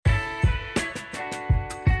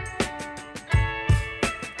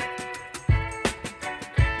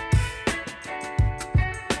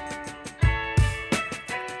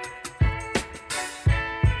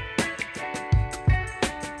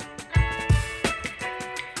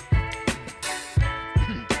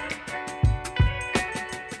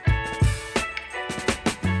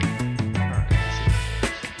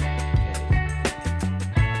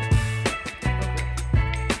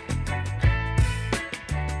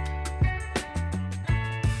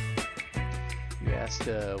asked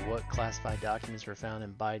what classified documents were found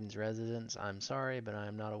in Biden's residence. I'm sorry, but I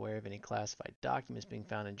am not aware of any classified documents being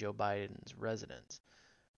found in Joe Biden's residence.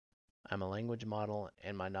 I'm a language model,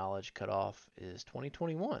 and my knowledge cutoff is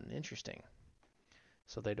 2021. Interesting.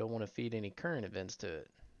 So they don't want to feed any current events to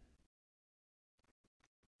it.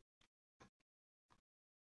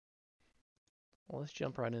 Well, let's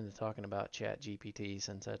jump right into talking about ChatGPT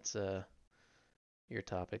since that's your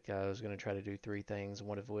topic. I was going to try to do three things,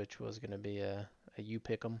 one of which was going to be a you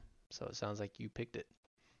pick 'em. So it sounds like you picked it.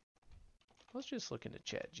 Let's just look into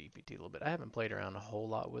ChatGPT a little bit. I haven't played around a whole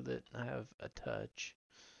lot with it. I have a touch.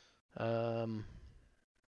 Let's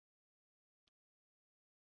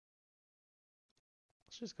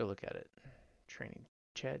just go look at it. Training.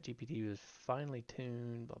 ChatGPT was finely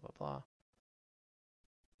tuned, blah, blah, blah.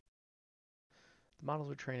 The models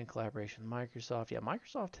were trained in collaboration with Microsoft. Yeah,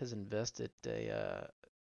 Microsoft has invested is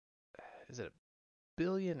it a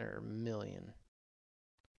billion or a million?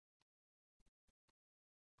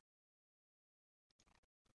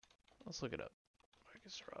 Let's look it up.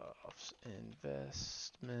 Microsoft's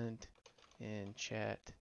investment in Chat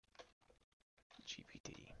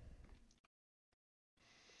GPT.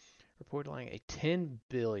 Reporting a $10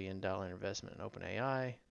 billion investment in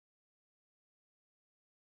OpenAI.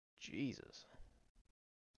 Jesus.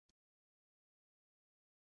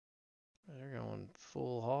 They're going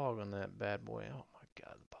full hog on that bad boy. Oh my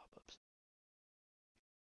God, the pop-ups.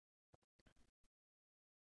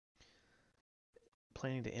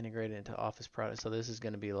 Planning to integrate it into Office products. So this is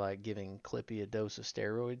going to be like giving Clippy a dose of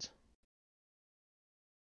steroids.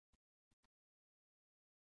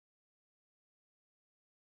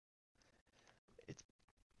 It's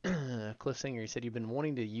Cliff Singer. He said you've been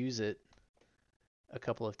wanting to use it a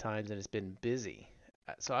couple of times and it's been busy.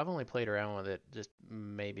 So I've only played around with it just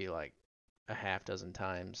maybe like a half dozen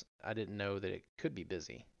times. I didn't know that it could be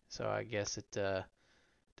busy. So I guess it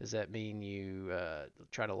does that mean you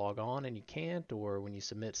try to log on and you can't, or when you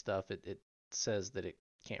submit stuff, it says that it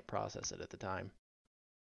can't process it at the time?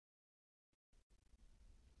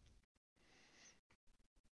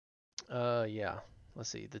 Yeah. Let's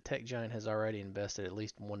see. The tech giant has already invested at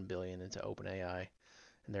least 1 billion into OpenAI,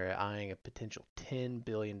 and they're eyeing a potential $10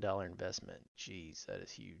 billion investment. Jeez, that is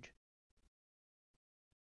huge.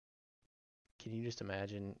 Can you just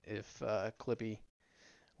imagine if Clippy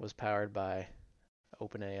was powered by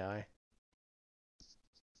OpenAI?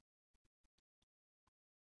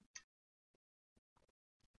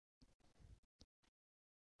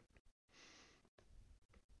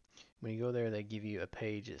 When you go there, they give you a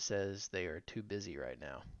page that says they are too busy right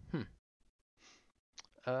now.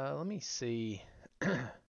 Let me see if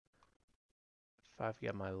I've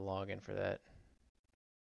got my login for that.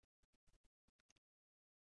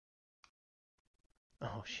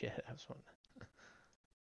 Oh shit, I was one.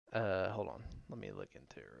 Hold on. Let me look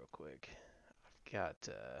into it real quick. I've got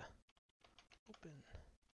open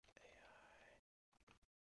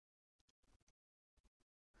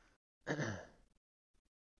AI.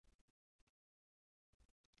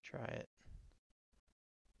 Try it.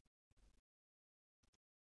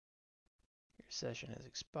 Your session has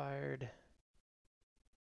expired.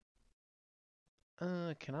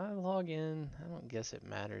 Can I log in? I don't guess it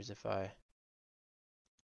matters if I.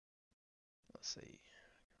 Let's see.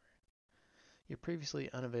 Your previously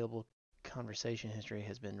unavailable conversation history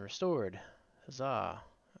has been restored. Huzzah.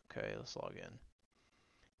 Okay, let's log in.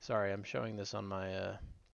 Sorry, I'm showing this on my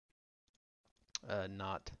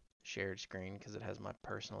not shared screen because it has my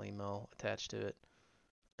personal email attached to it.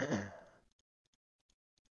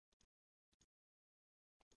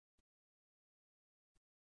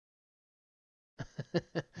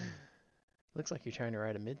 Looks like you're trying to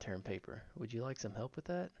write a midterm paper. Would you like some help with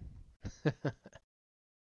that?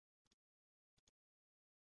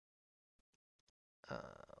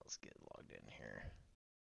 Let's get logged in here.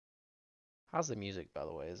 How's the music, by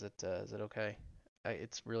the way? Is it okay?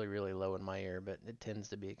 It's really really low in my ear, but it tends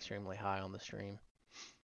to be extremely high on the stream.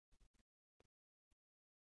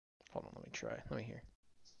 Hold on, let me try. Let me hear.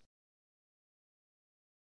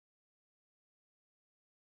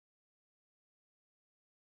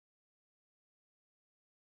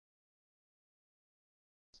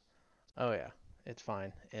 Oh yeah, it's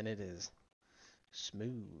fine, and it is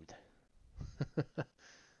smooth.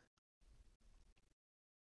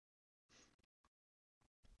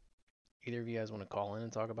 Either of you guys want to call in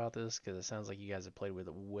and talk about this? Because it sounds like you guys have played with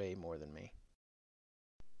it way more than me.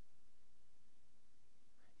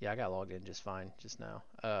 Yeah, I got logged in just fine just now.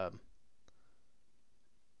 I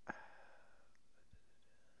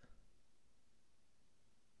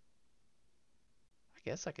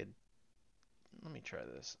guess I could. Let me try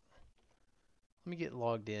this. Let me get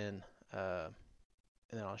logged in.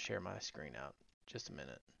 and then I'll share my screen out. Just a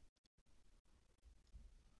minute.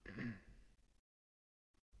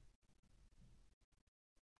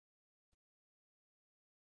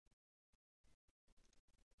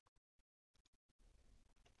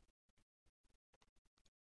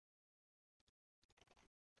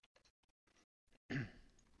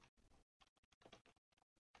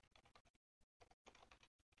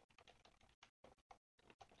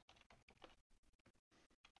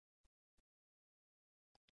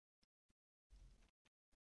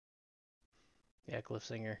 Yeah, Cliff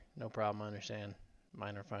Singer, no problem. I understand.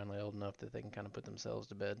 Mine are finally old enough that they can kind of put themselves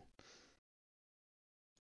to bed.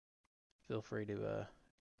 Feel free to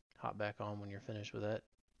hop back on when you're finished with that.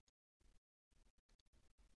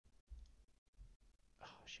 Oh,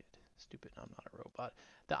 shit. Stupid, I'm not a robot.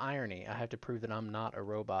 The irony, I have to prove that I'm not a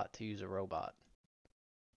robot to use a robot.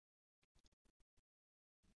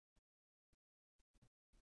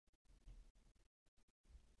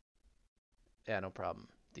 Yeah, no problem,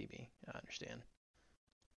 DB. I understand.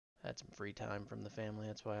 I had some free time from the family.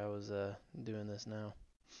 That's why I was doing this now.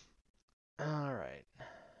 All right.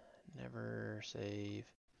 Never save.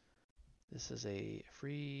 This is a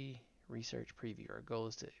free research preview. Our goal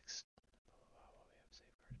is to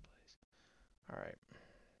all right.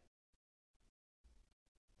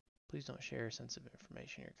 Please don't share sensitive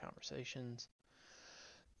information in your conversations.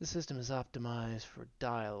 The system is optimized for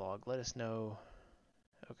dialogue. Let us know.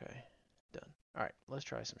 Okay, done. All right, let's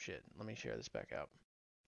try some shit. Let me share this back out.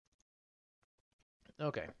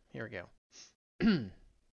 Okay, here we go.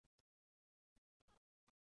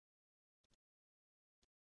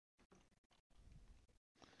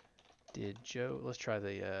 Let's try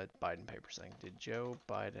the Biden papers thing. Did Joe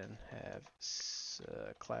Biden have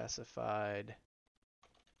classified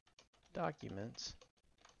documents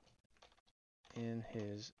in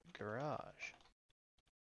his garage?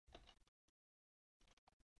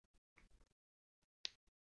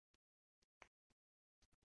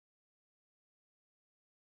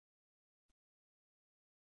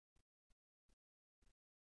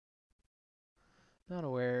 Not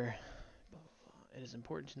aware. It is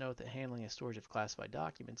important to note that handling and storage of classified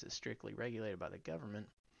documents is strictly regulated by the government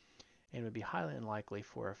and would be highly unlikely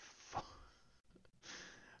for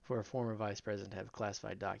a former vice president to have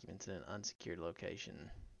classified documents in an unsecured location,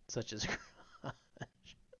 such as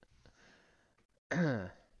garage.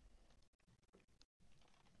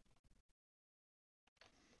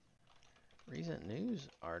 Recent news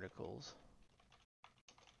articles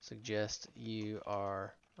suggest you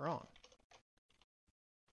are wrong.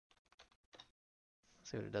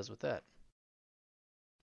 Let's see what it does with that.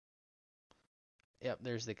 Yep,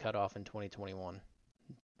 there's the cutoff in 2021.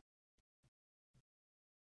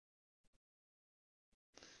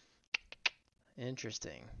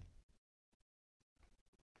 Interesting.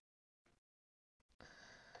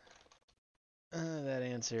 That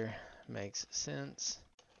answer makes sense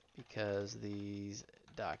because these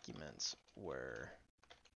documents were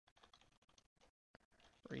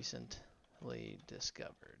recently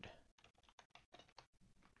discovered.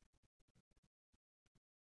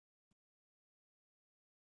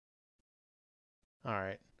 All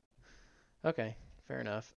right. Okay, fair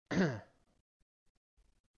enough.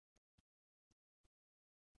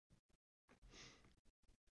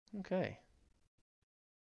 Okay.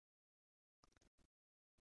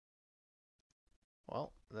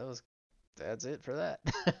 Well, that's it for that.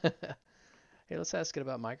 Hey, let's ask it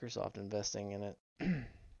about Microsoft investing in it.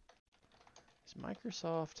 Is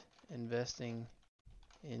Microsoft investing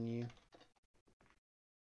in you?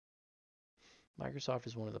 Microsoft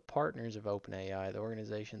is one of the partners of OpenAI, the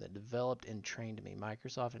organization that developed and trained me.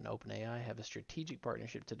 Microsoft and OpenAI have a strategic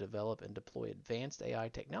partnership to develop and deploy advanced AI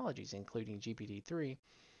technologies, including GPT-3,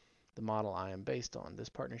 the model I am based on. This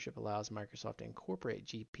partnership allows Microsoft to incorporate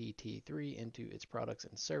GPT-3 into its products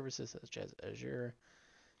and services, such as Azure,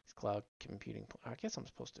 its cloud computing. I guess I'm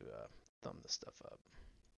supposed to thumb this stuff up.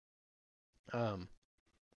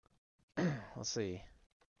 Let's see.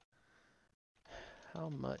 How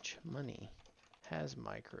much money has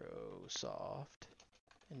Microsoft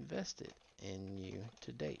invested in you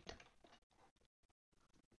to date?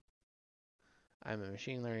 I'm a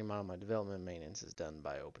machine learning model. My development and maintenance is done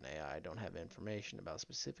by OpenAI. I don't have information about a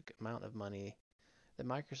specific amount of money that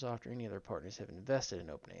Microsoft or any other partners have invested in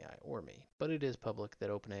OpenAI or me, but it is public that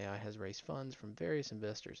OpenAI has raised funds from various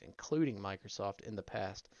investors, including Microsoft, in the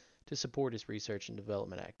past to support its research and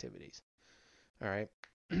development activities. All right.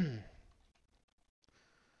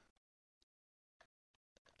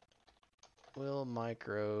 Will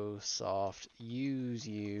Microsoft use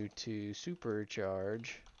you to supercharge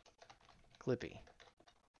Clippy?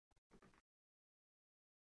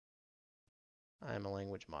 I am a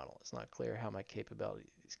language model. It's not clear how my capabilities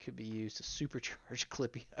could be used to supercharge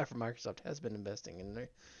Clippy. However, Microsoft has been investing in their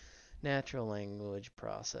natural language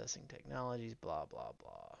processing technologies, blah, blah,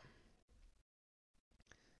 blah.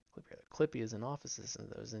 Clippy is an office system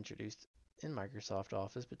that was introduced in Microsoft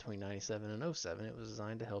Office between 97 and '07. It was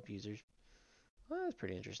designed to help users. Well, that's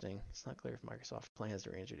pretty interesting. It's not clear if Microsoft plans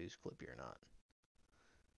to reintroduce Clippy or not.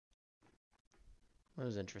 That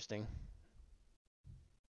was interesting.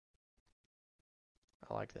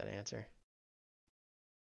 I liked that answer.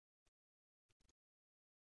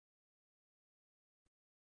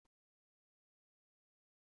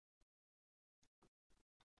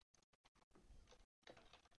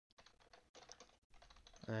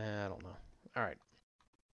 I don't know. All right.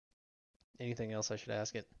 Anything else I should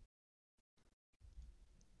ask it?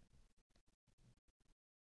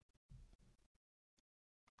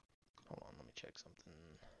 Hold on, let me check something.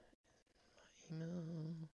 My email.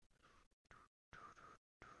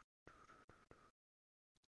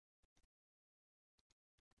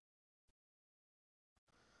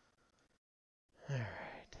 All right.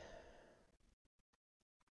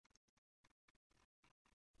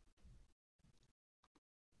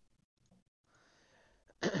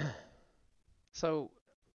 So,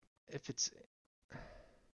 if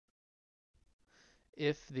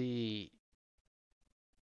the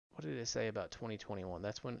what did it say about 2021?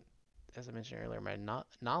 That's when, as I mentioned earlier, my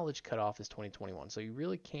knowledge cutoff is 2021. So you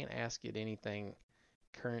really can't ask it anything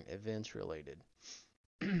current events related.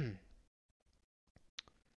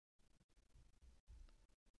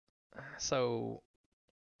 So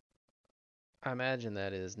I imagine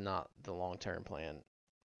that is not the long-term plan.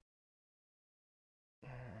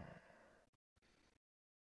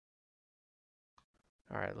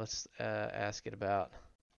 All right, let's ask it about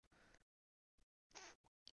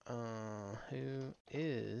who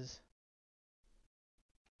is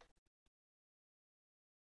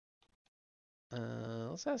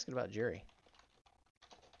let's ask it about Jerry.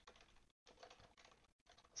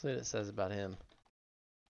 See what it says about him.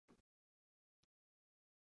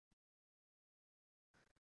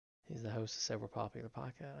 He's the host of several popular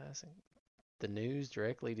podcasts. The news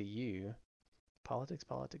directly to you. Politics,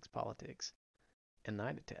 politics, politics. And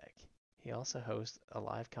Night Attack. He also hosts a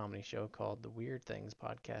live comedy show called The Weird Things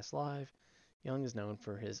Podcast Live. Young is known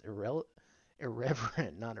for his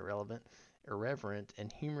irreverent, not irrelevant, irreverent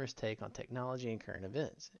and humorous take on technology and current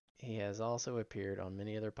events. He has also appeared on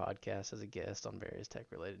many other podcasts as a guest on various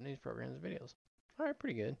tech-related news programs and videos. All right,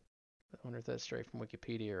 pretty good. I wonder if that's straight from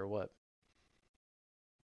Wikipedia or what.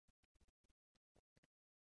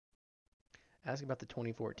 Ask about the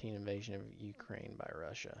 2014 invasion of Ukraine by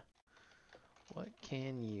Russia. What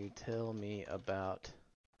can you tell me about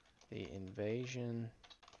the invasion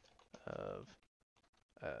of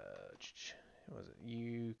was it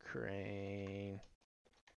Ukraine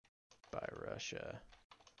by Russia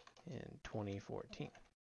in 2014?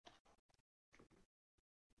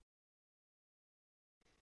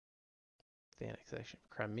 The annexation of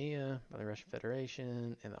Crimea by the Russian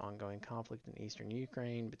Federation and the ongoing conflict in eastern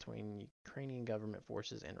Ukraine between Ukrainian government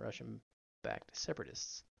forces and Russian-backed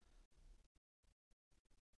separatists.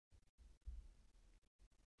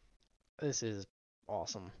 This is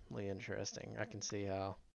awesomely interesting. I can see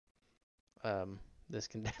how this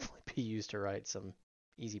can definitely be used to write some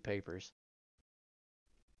easy papers.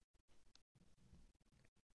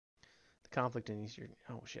 The conflict in Eastern...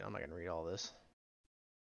 Oh, shit, I'm not going to read all this.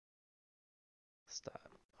 Stop.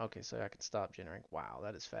 Okay, so I can stop generating. Wow,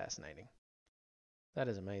 that is fascinating. That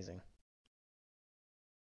is amazing.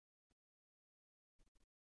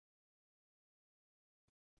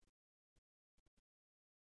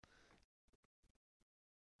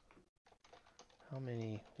 How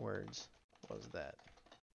many words was that?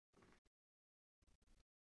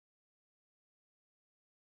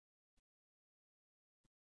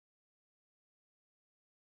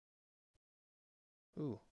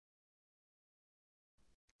 Ooh.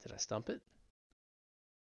 Did I stump it?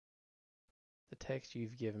 The text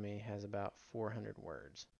you've given me has about 400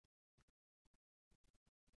 words.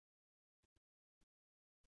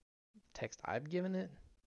 Text I've given it?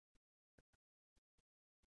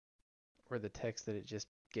 Or the text that it just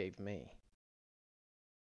gave me?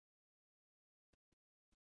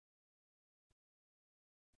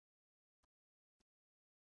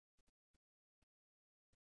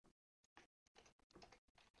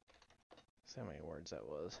 So how many words that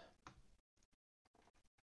was?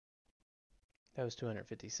 That was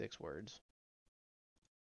 256 words.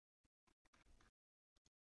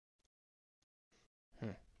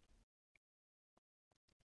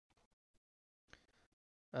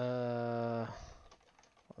 I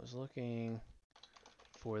was looking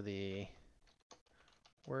for the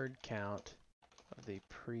word count of the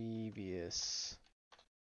previous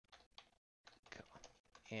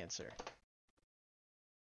answer.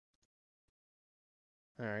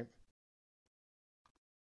 All right.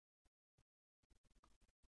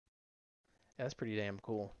 That's pretty damn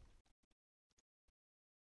cool.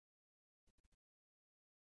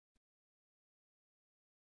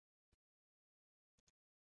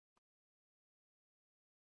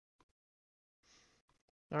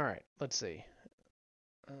 All right, let's see.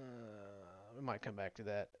 We might come back to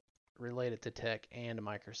that. Related to tech and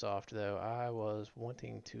Microsoft, though, I was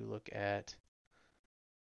wanting to look at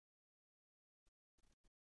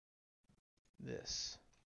this.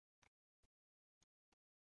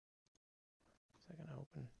 Second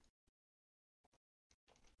open.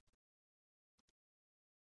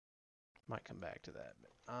 Might come back to that,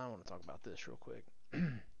 but I want to talk about this real quick. All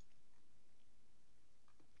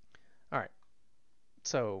right.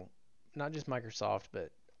 So, not just Microsoft,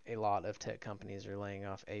 but a lot of tech companies are laying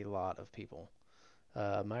off a lot of people.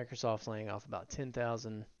 Microsoft's laying off about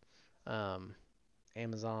 10,000. Um,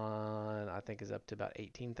 Amazon, I think, is up to about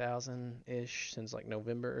 18,000 ish since like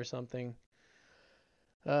November or something.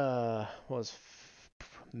 Was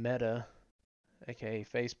Meta, aka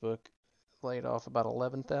Facebook, laid off about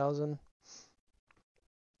 11,000.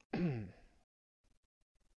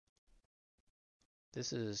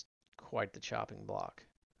 This is quite the chopping block.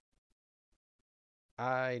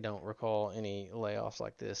 I don't recall any layoffs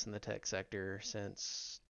like this in the tech sector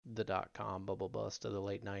since the dot-com bubble bust of the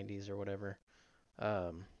late 90s or whatever.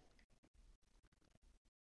 Um,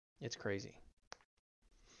 it's crazy.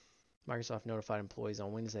 Microsoft notified employees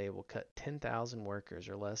on Wednesday it will cut 10,000 workers,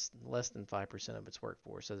 or less than 5% of its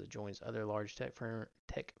workforce, as it joins other large tech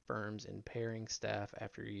firms in paring staff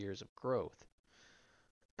after years of growth.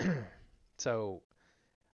 So,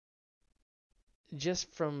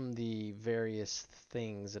 just from the various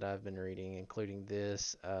things that I've been reading, including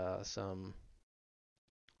this, some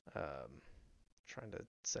trying to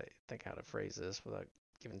think how to phrase this without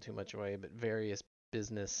giving too much away, but various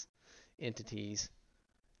business entities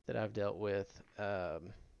that I've dealt with,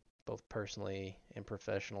 both personally and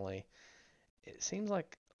professionally, it seems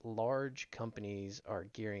like large companies are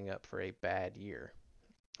gearing up for a bad year.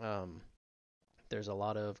 Um, there's a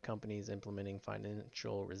lot of companies implementing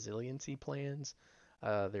financial resiliency plans.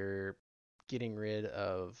 They're getting rid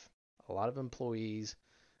of a lot of employees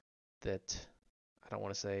that I don't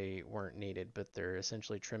want to say weren't needed, but they're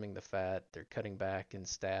essentially trimming the fat. They're cutting back in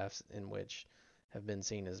staffs in which have been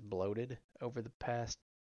seen as bloated over the past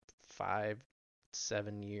 5,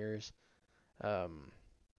 7 years. Um,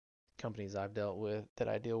 Companies I've dealt with, that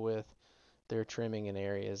I deal with, they're trimming in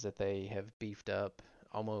areas that they have beefed up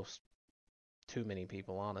almost too many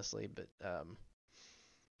people, honestly. But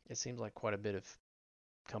it seems like quite a bit of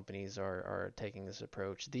companies are taking this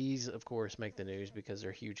approach. These, of course, make the news because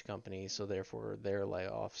they're huge companies, so therefore their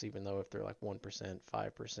layoffs, even though if they're like 1%,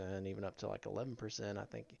 5%, even up to like 11%, I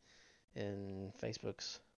think in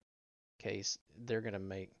Facebook's case, they're gonna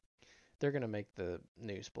make the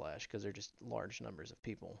news splash because they're just large numbers of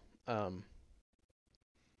people. Um,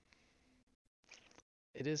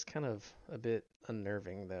 it is kind of a bit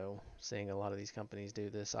unnerving, though, seeing a lot of these companies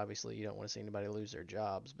do this. Obviously, you don't want to see anybody lose their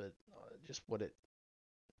jobs, but just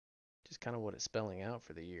kind of what it's spelling out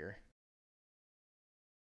for the year.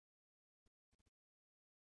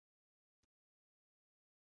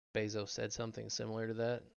 Bezos said something similar to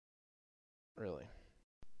that. Really?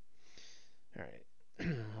 All right.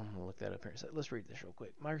 I'm gonna look that up here. So let's read this real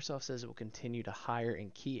quick. Microsoft says it will continue to hire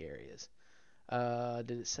in key areas.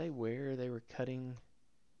 Did it say where they were cutting?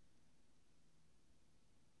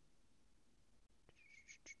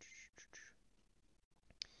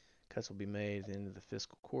 Cuts will be made at the end of the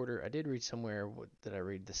fiscal quarter. I did read somewhere. What did I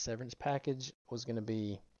read? The severance package was going to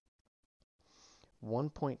be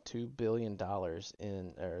 $1.2 billion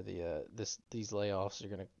in, or these layoffs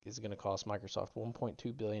is gonna cost Microsoft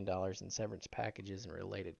 $1.2 billion in severance packages and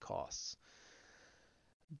related costs.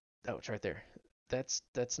 That was right there.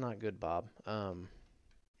 That's not good, Bob.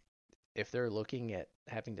 If they're looking at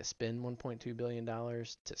having to spend $1.2 billion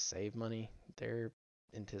to save money, they're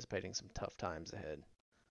anticipating some tough times ahead.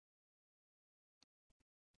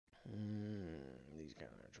 These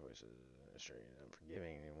kind of choices, straight and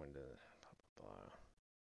forgiving anyone to blah blah blah.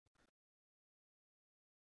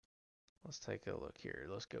 Let's take a look here.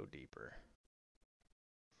 Let's go deeper.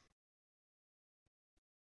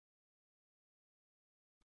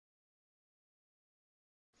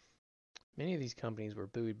 Many of these companies were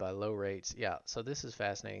buoyed by low rates. Yeah, so this is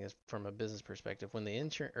fascinating from a business perspective. When the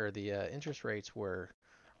interest rates were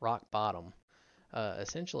rock bottom,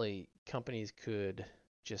 essentially companies could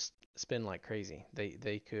just spend like crazy.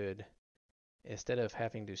 They could, instead of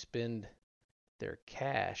having to spend their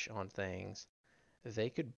cash on things, they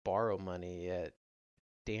could borrow money at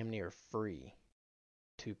damn near free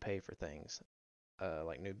to pay for things,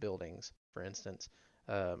 like new buildings, for instance,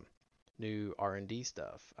 um, new R&D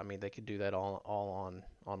stuff. I mean, they could do that all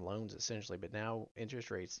on loans essentially. But now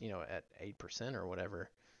interest rates, at 8% or whatever,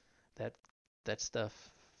 that that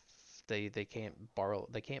stuff they can't borrow,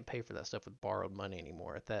 they can't pay for that stuff with borrowed money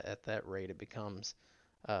anymore. At that rate, it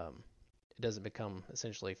doesn't become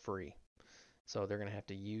essentially free. So they're going to have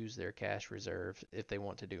to use their cash reserves if they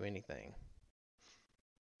want to do anything.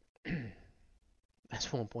 That's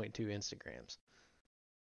 1.2 Instagrams.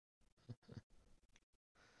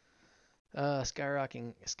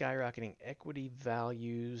 Skyrocketing equity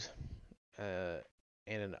values, uh,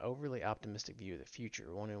 and an overly optimistic view of the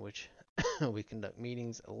future, one in which we conduct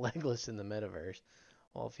meetings legless in the metaverse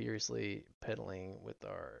while furiously pedaling with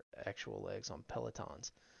our actual legs on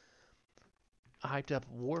pelotons. A hyped up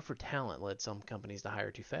war for talent led some companies to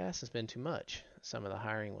hire too fast and spend too much. Some of the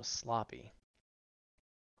hiring was sloppy.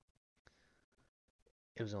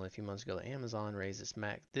 It was only a few months ago that Amazon raised its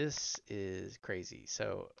max. This is crazy.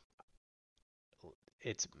 So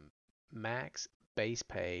it's max base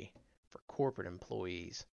pay for corporate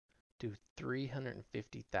employees to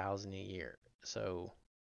 350,000 a year. So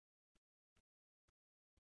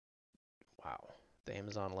wow, the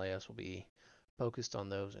Amazon layoffs will be focused on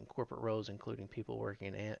those in corporate roles, including people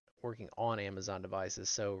working on Amazon devices.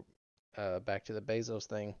 So back to the Bezos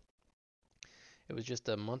thing. It was just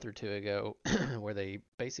a month or two ago where they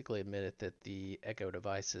basically admitted that the Echo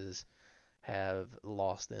devices have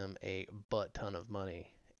lost them a butt ton of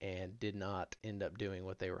money and did not end up doing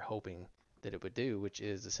what they were hoping that it would do, which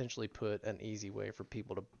is essentially put an easy way for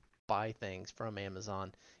people to buy things from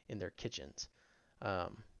Amazon in their kitchens.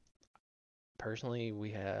 Um, Personally,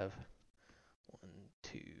 we have one,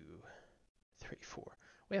 two, three, four.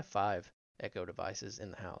 We have five Echo devices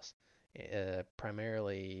in the house,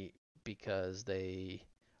 primarily because they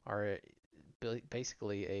are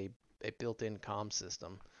basically a built-in comm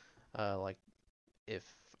system. Like if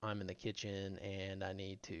I'm in the kitchen and I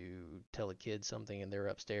need to tell the kids something and they're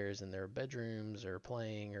upstairs in their bedrooms or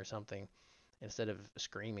playing or something, instead of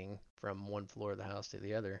screaming from one floor of the house to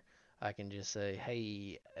the other, I can just say,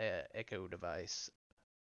 "Hey, Echo device,"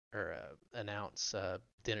 or announce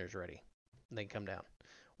dinner's ready. And they can come down,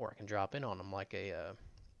 or I can drop in on them like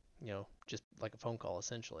just like a phone call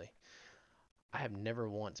essentially. I have never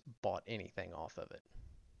once bought anything off of it,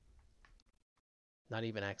 not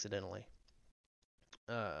even accidentally.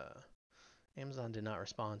 Uh, Amazon did not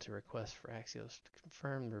respond to requests for Axios to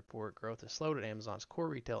confirm the report. Growth has slowed at Amazon's core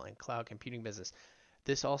retail and cloud computing business.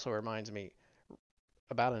 This also reminds me,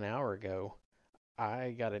 about an hour ago,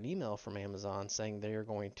 I got an email from Amazon saying they're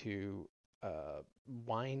going to uh,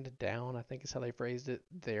 wind down, I think is how they phrased it,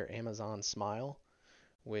 their Amazon Smile,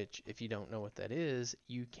 which, if you don't know what that is,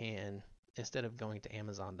 you can, instead of going to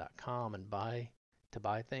Amazon.com and buy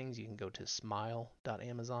things, you can go to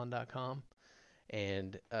smile.amazon.com,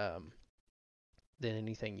 and then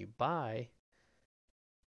anything you buy,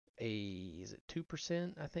 is it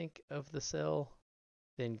 2%, I think, of the sale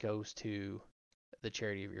then goes to the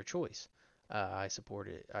charity of your choice. I support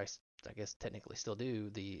it. I guess technically still do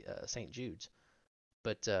the St. Jude's,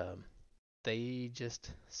 but they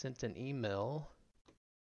just sent an email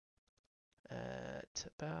at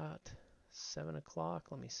about 7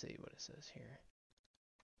 o'clock. Let me see what it says here.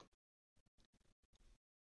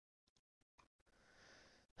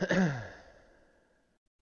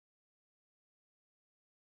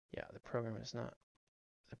 Yeah, the program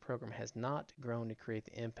has not grown to create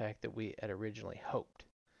the impact that we had originally hoped.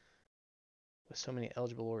 With so many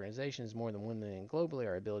eligible organizations, more than 1 million globally,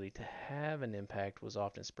 our ability to have an impact was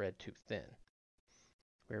often spread too thin.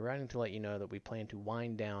 We're writing to let you know that we plan to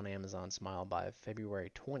wind down Amazon Smile by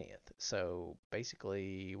February 20th. So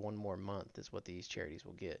basically, one more month is what these charities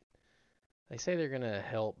will get. They say they're going to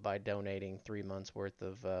help by donating 3 months worth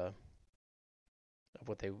of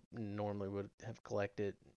what they normally would have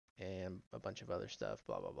collected and a bunch of other stuff,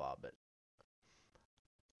 blah blah blah. But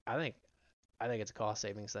I think it's a cost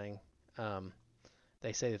savings thing. Um,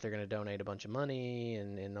 they say that they're going to donate a bunch of money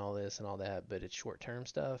and all this and all that, but it's short term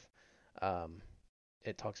stuff. Um,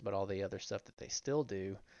 it talks about all the other stuff that they still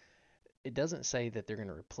do. It doesn't say that they're going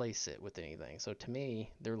to replace it with anything. So to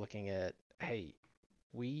me, they're looking at, hey,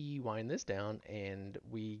 we wind this down and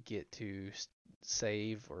we get to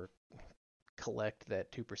save or collect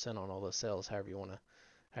that 2% on all those sales, however you want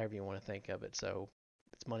to think of it. So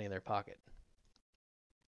it's money in their pocket.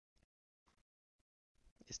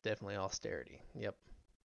 It's definitely austerity. Yep.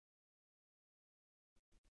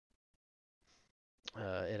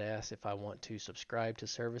 It asks if I want to subscribe to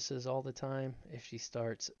services all the time. If she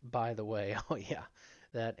starts, by the way, oh yeah,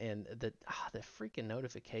 that and the freaking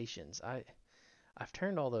notifications. I've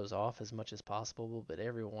turned all those off as much as possible, but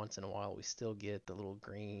every once in a while we still get the little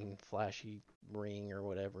green flashy ring or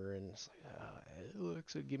whatever, and it's like,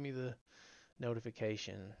 Alexa, give me the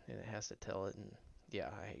notification, and it has to tell it, and yeah,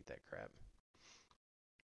 I hate that crap.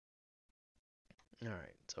 All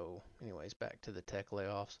right, so anyways, back to the tech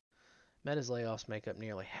layoffs. Meta's layoffs make up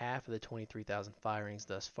nearly half of the 23,000 firings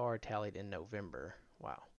thus far tallied in November.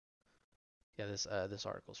 Wow. Yeah, this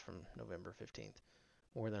article's from November 15th.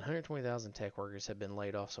 More than 120,000 tech workers have been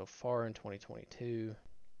laid off so far in 2022.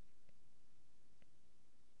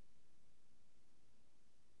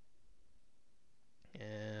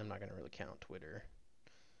 And I'm not going to really count Twitter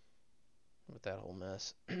with that whole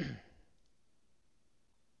mess.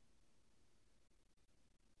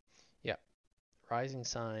 Yeah, rising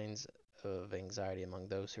signs of anxiety among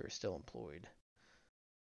those who are still employed.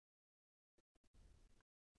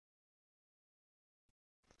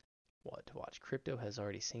 What to watch? Crypto has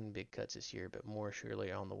already seen big cuts this year, but more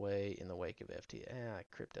surely on the way in the wake of FT.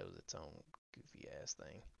 Crypto's its own goofy ass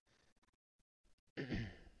thing.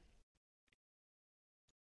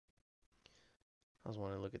 I was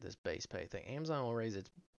wanting to look at this base pay thing. Amazon will raise its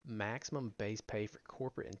maximum base pay for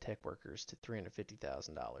corporate and tech workers to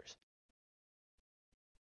 $350,000.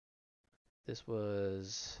 This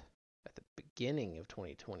was at the beginning of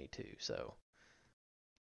 2022, so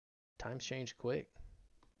times change quick.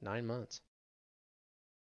 9 months.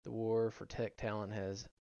 The war for tech talent has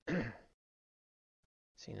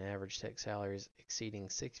seen average tech salaries exceeding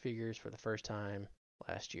six figures for the first time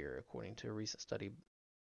last year, according to a recent study. I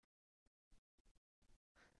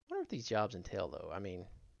wonder what these jobs entail, though. I mean,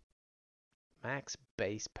 max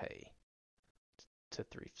base pay to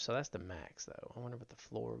three. So that's the max, though. I wonder what the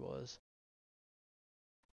floor was.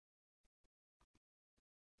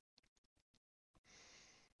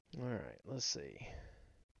 All right, let's see.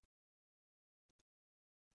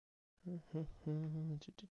 Let's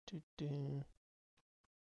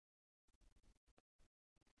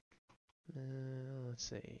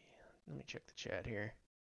see. Let me check the chat here.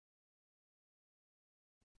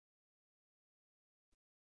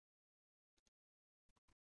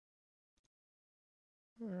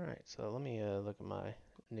 All right, so let me look at my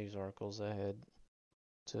news articles I had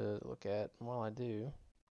to look at. And while I do,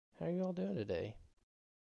 how are you all doing today?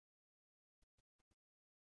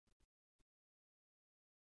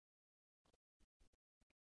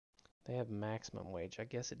 They have maximum wage. I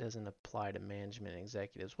guess it doesn't apply to management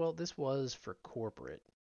executives. Well, this was for corporate.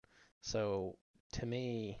 So to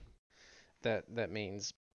me, that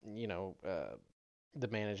means, you know, the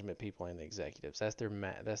management people and the executives.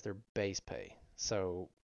 That's their base pay. So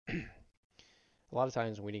a lot of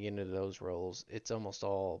times when you get into those roles, it's almost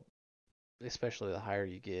all, especially the higher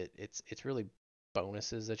you get, it's really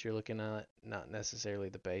bonuses that you're looking at, not necessarily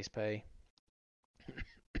the base pay.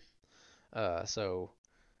 So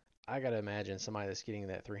I gotta imagine somebody that's getting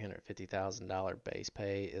that $350,000 base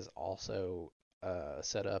pay is also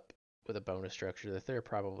set up with a bonus structure that they're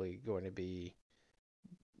probably going to be,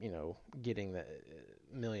 getting the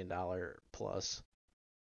 $1 million plus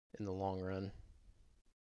in the long run.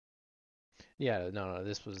 Yeah, no,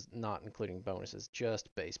 this was not including bonuses,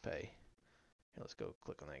 just base pay. Here, let's go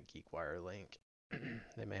click on that GeekWire link.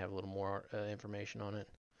 They may have a little more information on it.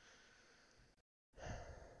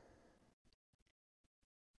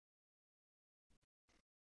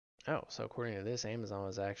 Oh, so according to this, Amazon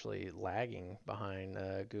is actually lagging behind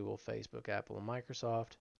Google, Facebook, Apple, and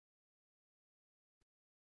Microsoft.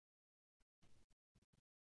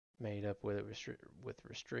 Made up with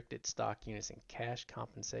restricted stock units and cash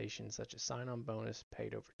compensation, such as sign-on bonus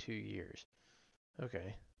paid over 2 years.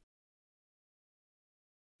 Okay.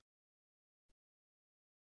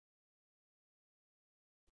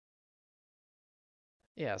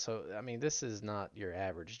 Yeah, so I mean, this is not your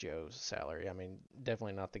average Joe's salary. I mean,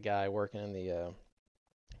 definitely not the guy working in the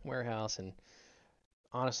warehouse. And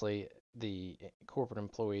honestly, the corporate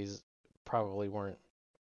employees probably weren't.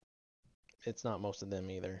 It's not most of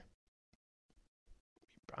them either.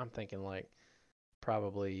 I'm thinking like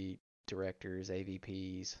probably directors,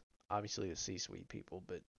 AVPs, obviously the C-suite people,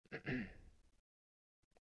 but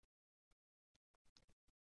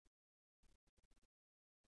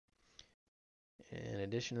in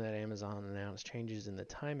addition to that, Amazon announced changes in the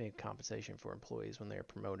timing of compensation for employees when they are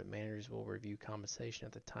promoted. Managers will review compensation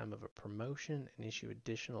at the time of a promotion and issue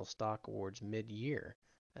additional stock awards mid-year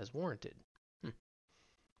as warranted,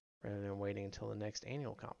 rather than waiting until the next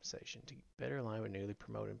annual compensation to better align with newly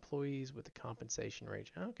promoted employees with the compensation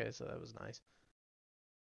range. Okay, so that was nice.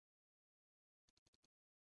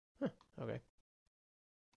 Okay.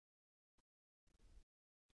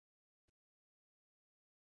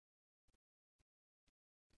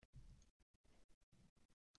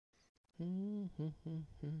 All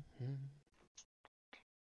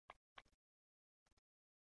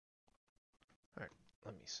right.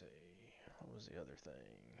 Let me see. What was the other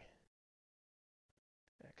thing?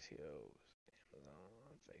 Axios,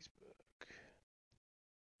 Amazon, Facebook.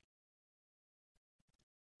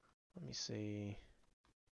 Let me see.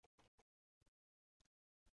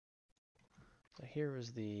 So here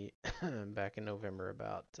was the back in November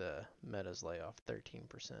about Meta's layoff,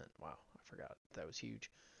 13%. Wow, I forgot that was huge.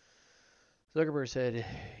 Zuckerberg said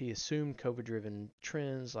he assumed COVID-driven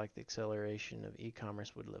trends like the acceleration of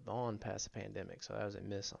e-commerce would live on past the pandemic. So that was a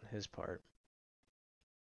miss on his part.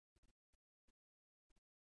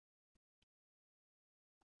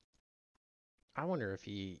 I wonder if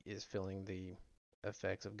he is feeling the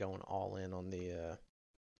effects of going all in on the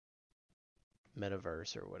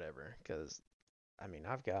metaverse or whatever. Because, I mean,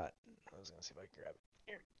 I was going to see if I can grab it.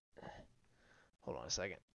 Here. Hold on a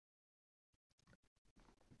second.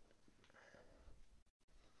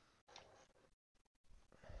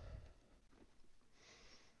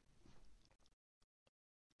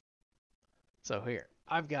 So here,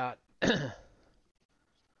 I've got I've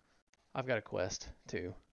got a Quest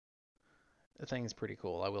too. The thing's pretty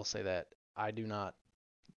cool. I will say that I do not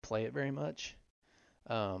play it very much.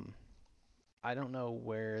 Um, I don't know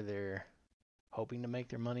where they're hoping to make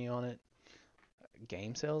their money on it.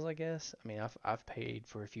 Game sales, I guess. I mean, I've paid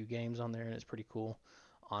for a few games on there and it's pretty cool.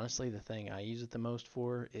 Honestly, the thing I use it the most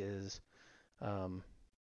for is um,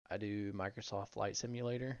 I do Microsoft Flight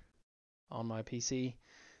Simulator on my PC,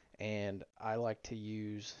 and I like to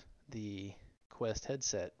use the Quest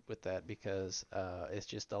headset with that because it's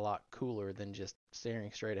just a lot cooler than just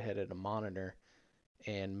staring straight ahead at a monitor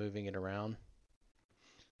and moving it around.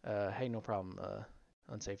 Hey, no problem.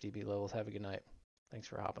 Unsafe DB levels. Have a good night. Thanks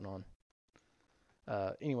for hopping on.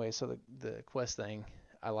 Anyway, so the Quest thing,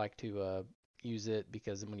 I like to use it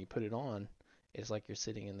because when you put it on, it's like you're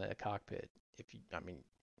sitting in the cockpit. I mean,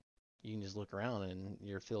 you can just look around and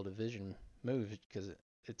your field of vision moves because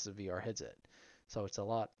it's a VR headset. So it's a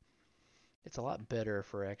lot better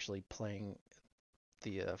for actually playing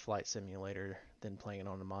the flight simulator than playing it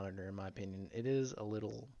on the monitor, in my opinion. It is a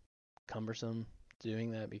little cumbersome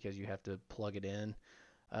doing that because you have to plug it in.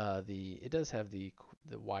 It does have the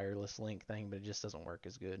wireless link thing, but it just doesn't work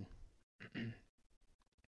as good.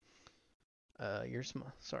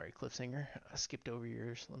 Sorry, Cliffsinger. I skipped over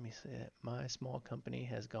yours. Let me say it. My small company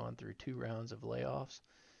has gone through 2 rounds of layoffs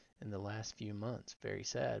in the last few months. Very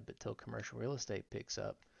sad, but till commercial real estate picks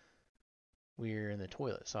up, we're in the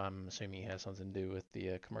toilet. So I'm assuming it has something to do with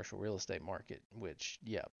the commercial real estate market, which,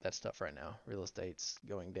 yeah, that's tough right now. Real estate's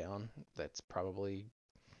going down. That's probably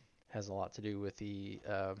has a lot to do with the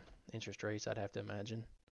interest rates, I'd have to imagine.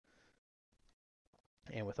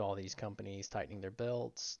 And with all these companies tightening their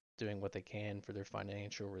belts, doing what they can for their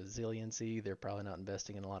financial resiliency, they're probably not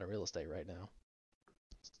investing in a lot of real estate right now.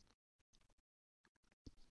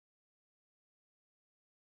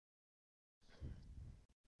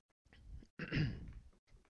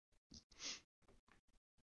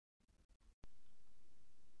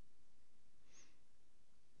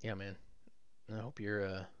 Yeah, man. I hope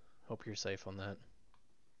you're safe on that.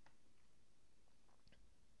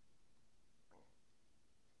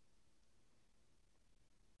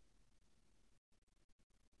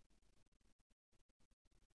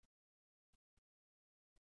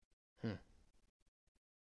 Hmm.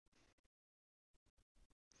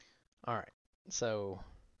 All right. So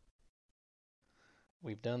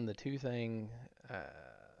we've done the two thing. Uh,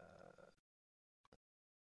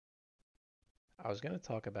 I was going to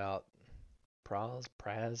talk about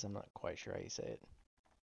Pras. I'm not quite sure how you say it.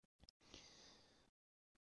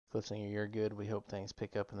 Cliffsinger, you're good. We hope things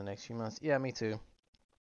pick up in the next few months. Yeah, me too.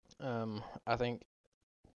 I think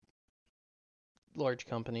large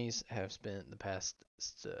companies have spent the past,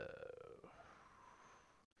 I'm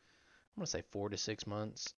going to say 4 to 6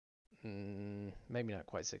 months, maybe not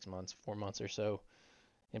quite 6 months, 4 months or so,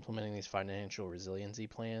 implementing these financial resiliency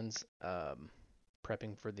plans,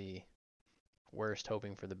 prepping for the worst,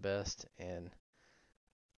 hoping for the best, and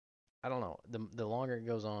I don't know. The longer it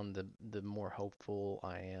goes on, the more hopeful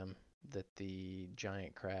I am that the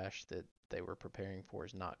giant crash that they were preparing for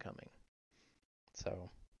is not coming. So,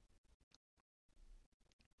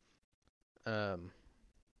 um,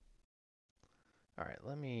 all right,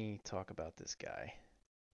 let me talk about this guy.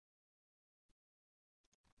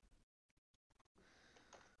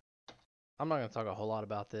 I'm not going to talk a whole lot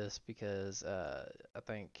about this because I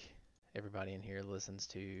think everybody in here listens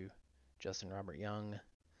to Justin Robert Young.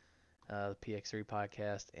 the PX3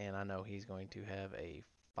 podcast, and I know he's going to have a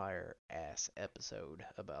fire ass episode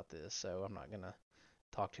about this, so I'm not gonna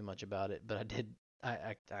talk too much about it. But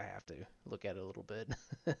I have to look at it a little bit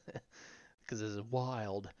because this is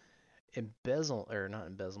wild. Not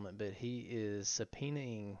embezzlement, but he is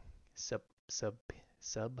sub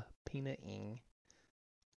subpoenaing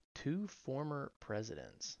two former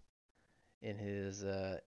presidents in his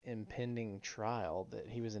impending trial that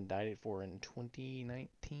he was indicted for in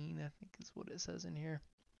 2019, I think is what it says in here.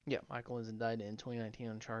 Yeah, Michael was indicted in 2019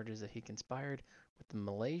 on charges that he conspired with the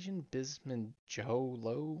Malaysian businessman Joe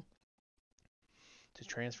Low to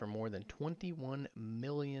transfer more than $21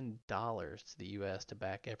 million to the U.S. to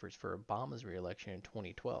back efforts for Obama's reelection in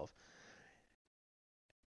 2012.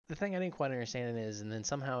 The thing I didn't quite understand is, and then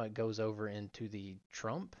somehow it goes over into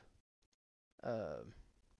uh,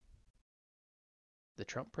 the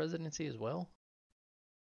Trump presidency as well.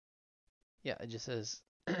 Yeah, it just says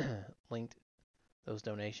linked those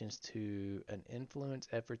donations to an influence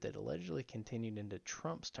effort that allegedly continued into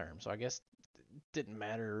Trump's term. So I guess it didn't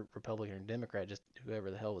matter Republican or Democrat, just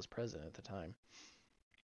whoever the hell was president at the time.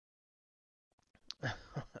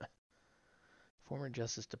 Former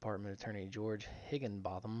Justice Department Attorney George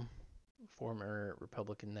Higginbotham, former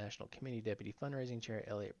Republican National Committee Deputy Fundraising Chair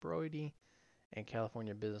Elliot Brody, and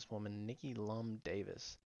California businesswoman Nikki Lum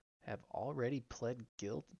Davis have already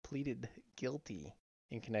pleaded guilty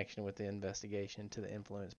in connection with the investigation to the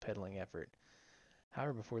influence peddling effort.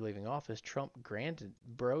 However, before leaving office, Trump granted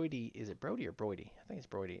Brody, is it Brody or Brody? I think it's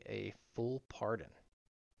Brody, a full pardon.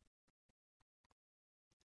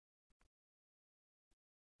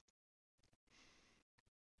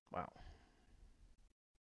 Wow.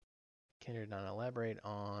 Kinder did not elaborate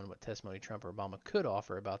on what testimony Trump or Obama could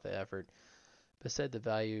offer about the effort, but said the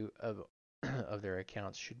value of of their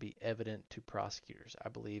accounts should be evident to prosecutors. I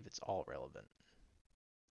believe it's all relevant.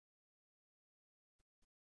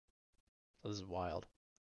 So this is wild.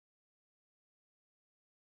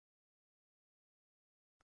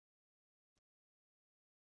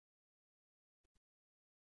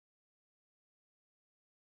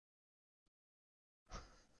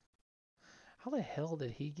 How the hell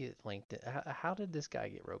did he get linked? How did this guy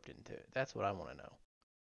get roped into it? That's what I want to know.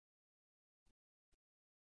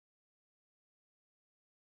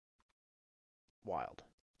 Wild.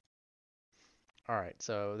 All right,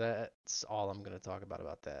 so that's all I'm going to talk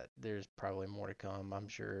about that. There's probably more to come. I'm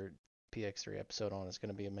sure PX3 episode on is going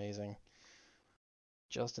to be amazing.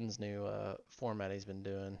 Justin's new format he's been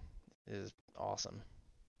doing is awesome.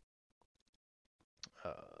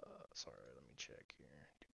 Sorry, let me check here.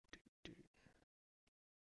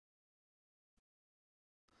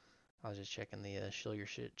 I was just checking the Shill Your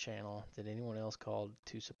Shit channel. Did anyone else call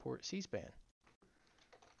to support C-SPAN?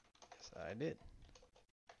 Yes, I did.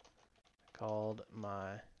 I called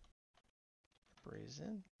my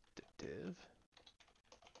representative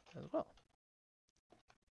as well.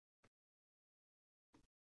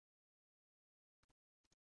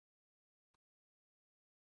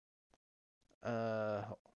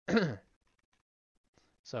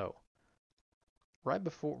 So,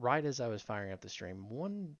 right as I was firing up the stream,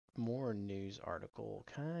 one more news article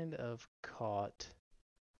kind of caught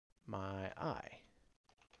my eye.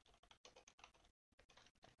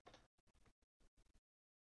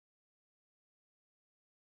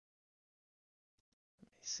 Let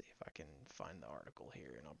me see if I can find the article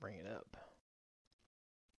here and I'll bring it up.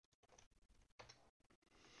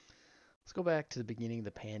 Let's go back to the beginning of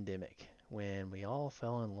the pandemic when we all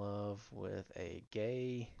fell in love with a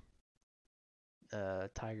gay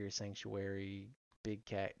tiger sanctuary, big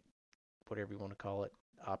cat, whatever you want to call it,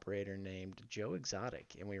 operator named Joe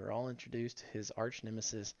Exotic, and we were all introduced to his arch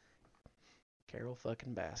nemesis, Carol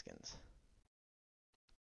fucking Baskins.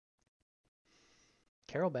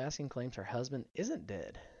 Carol Baskin claims her husband isn't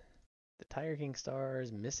dead. The Tiger King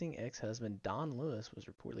star's missing ex-husband Don Lewis was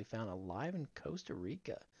reportedly found alive in Costa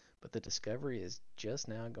Rica, but the discovery is just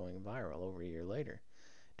now going viral over a year later.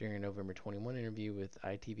 During a November 21 interview with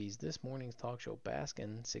ITV's This Morning's talk show,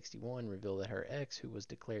 Baskin, 61, revealed that her ex, who was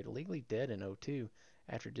declared legally dead in '02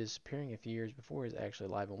 after disappearing a few years before, is actually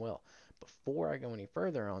alive and well. Before I go any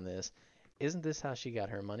further on this, isn't this how she got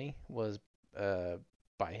her money? Was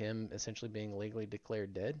by him essentially being legally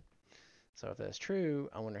declared dead? So if that's true,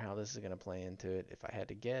 I wonder how this is going to play into it. If I had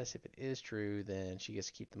to guess, if it is true, then she gets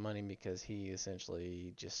to keep the money because he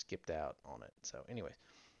essentially just skipped out on it. So anyways,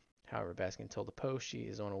 however, Baskin told the Post she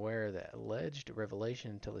is unaware of that alleged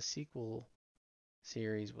revelation until the sequel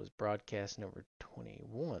series was broadcast in November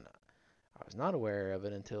 21. I was not aware of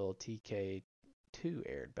it until TK2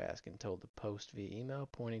 aired, Baskin told the Post via email,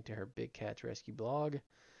 pointing to her Big Cats Rescue blog.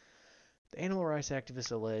 The animal rights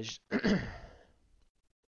activists alleged in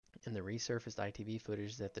the resurfaced ITV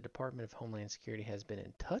footage that the Department of Homeland Security has been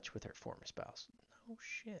in touch with her former spouse. No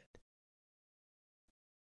shit.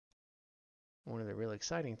 One of the real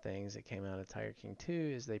exciting things that came out of Tiger King 2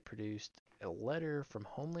 is they produced a letter from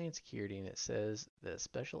Homeland Security, and it says the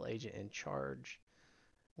special agent in charge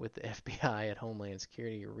with the FBI at Homeland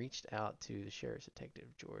Security reached out to the sheriff's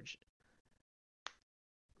detective George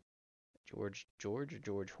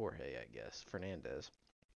Jorge, I guess, Fernandez.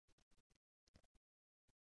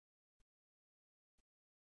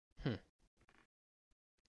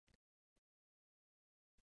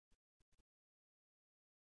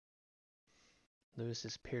 Lewis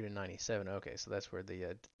disappeared in '97. Okay, so that's where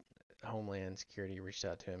the Homeland Security reached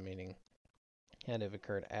out to him, meaning it had to have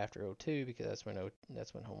occurred after '02 because that's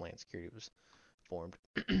when Homeland Security was formed.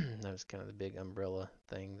 That was kind of the big umbrella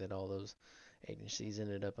thing that all those agencies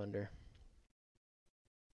ended up under.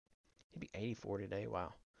 He'd be 84 today.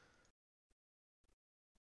 Wow.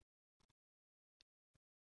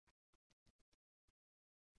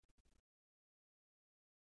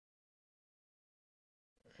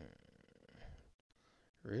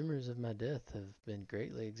 Rumors of my death have been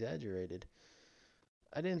greatly exaggerated.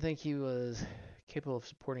 I didn't think he was capable of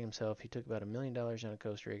supporting himself. He took about $1 million out of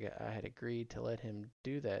Costa Rica. I had agreed to let him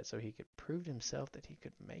do that so he could prove to himself that he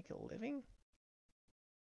could make a living.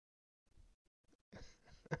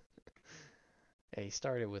 Yeah, he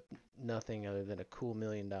started with nothing other than a cool $1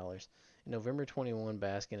 million. In November 21,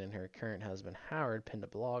 Baskin and her current husband Howard penned a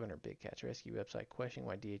blog on her Big Cats Rescue website questioning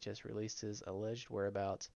why DHS released his alleged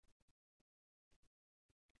whereabouts.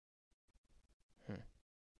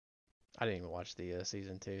 I didn't even watch the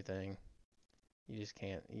season 2 thing. You just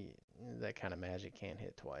can't. That kind of magic can't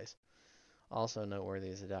hit twice. Also noteworthy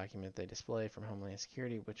is the document they display from Homeland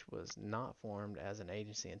Security, which was not formed as an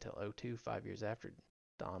agency until '02, 5 years after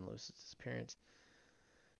Don Lewis's disappearance,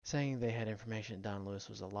 saying they had information Don Lewis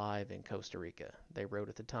was alive in Costa Rica. They wrote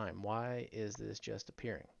at the time, "Why is this just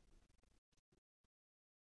appearing?"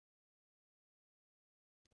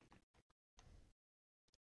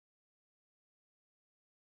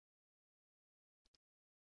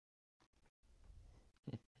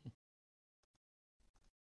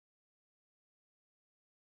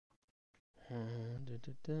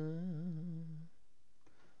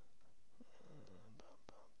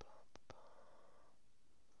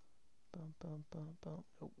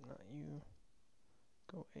 Nope, not you.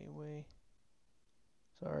 Go away.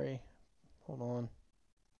 Sorry. Hold on.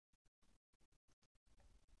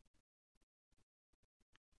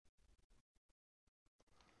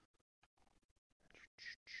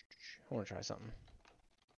 I want to try something.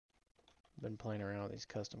 Been playing around with these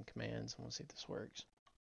custom commands. I want to see if this works.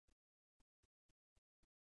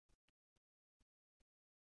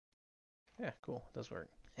 Yeah, cool. It does work.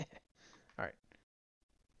 Alright.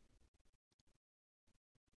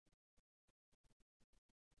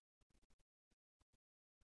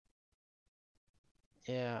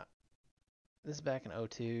 Yeah, this is back in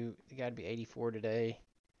 '02. The guy'd be 84 today.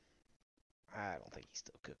 I don't think he's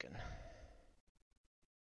still cooking.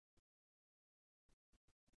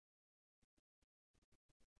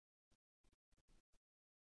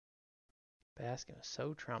 Baskin was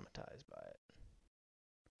so traumatized by it.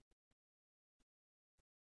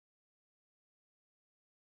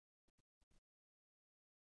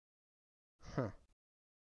 Huh.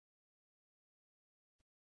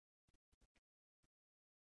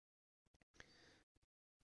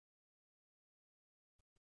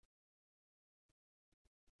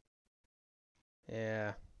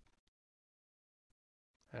 Yeah.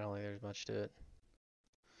 I don't think there's much to it.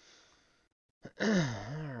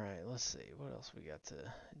 Alright, let's see. What else we got to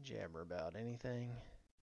jabber about? Anything?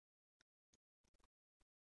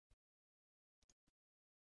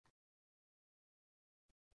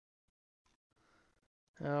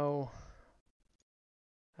 Oh,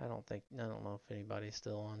 I don't know if anybody's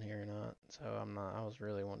still on here or not. So I was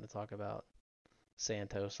really wanting to talk about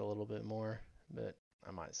Santos a little bit more, but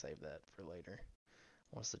I might save that for later.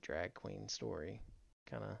 Once the drag queen story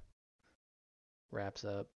kind of wraps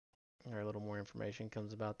up, or a little more information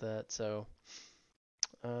comes about that. So,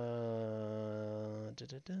 I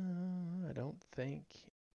don't think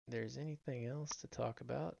there's anything else to talk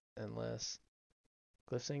about unless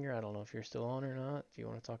Cliffsinger, I don't know if you're still on or not. If you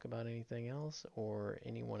want to talk about anything else or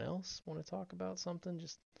anyone else want to talk about something,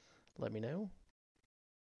 just let me know.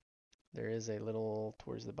 There is a little,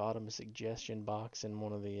 towards the bottom, a suggestion box in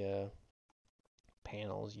one of the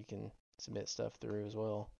panels you can submit stuff through as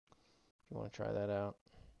well if you want to try that out.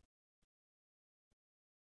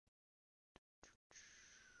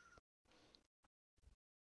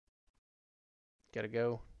 Gotta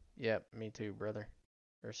go. Yep, me too, brother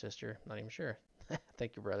or sister. Not even sure.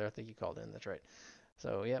 Thank you, brother. I think you called in. That's right.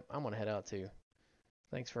 So, yep, I'm gonna head out too.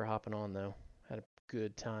 Thanks for hopping on though. Had a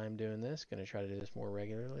good time doing this. Gonna try to do this more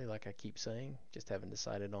regularly, like I keep saying. Just haven't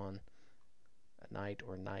decided on a night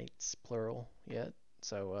or nights plural yet.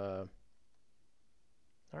 So,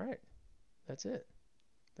 all right, that's it.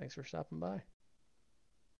 Thanks for stopping by.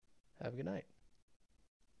 Have a good night.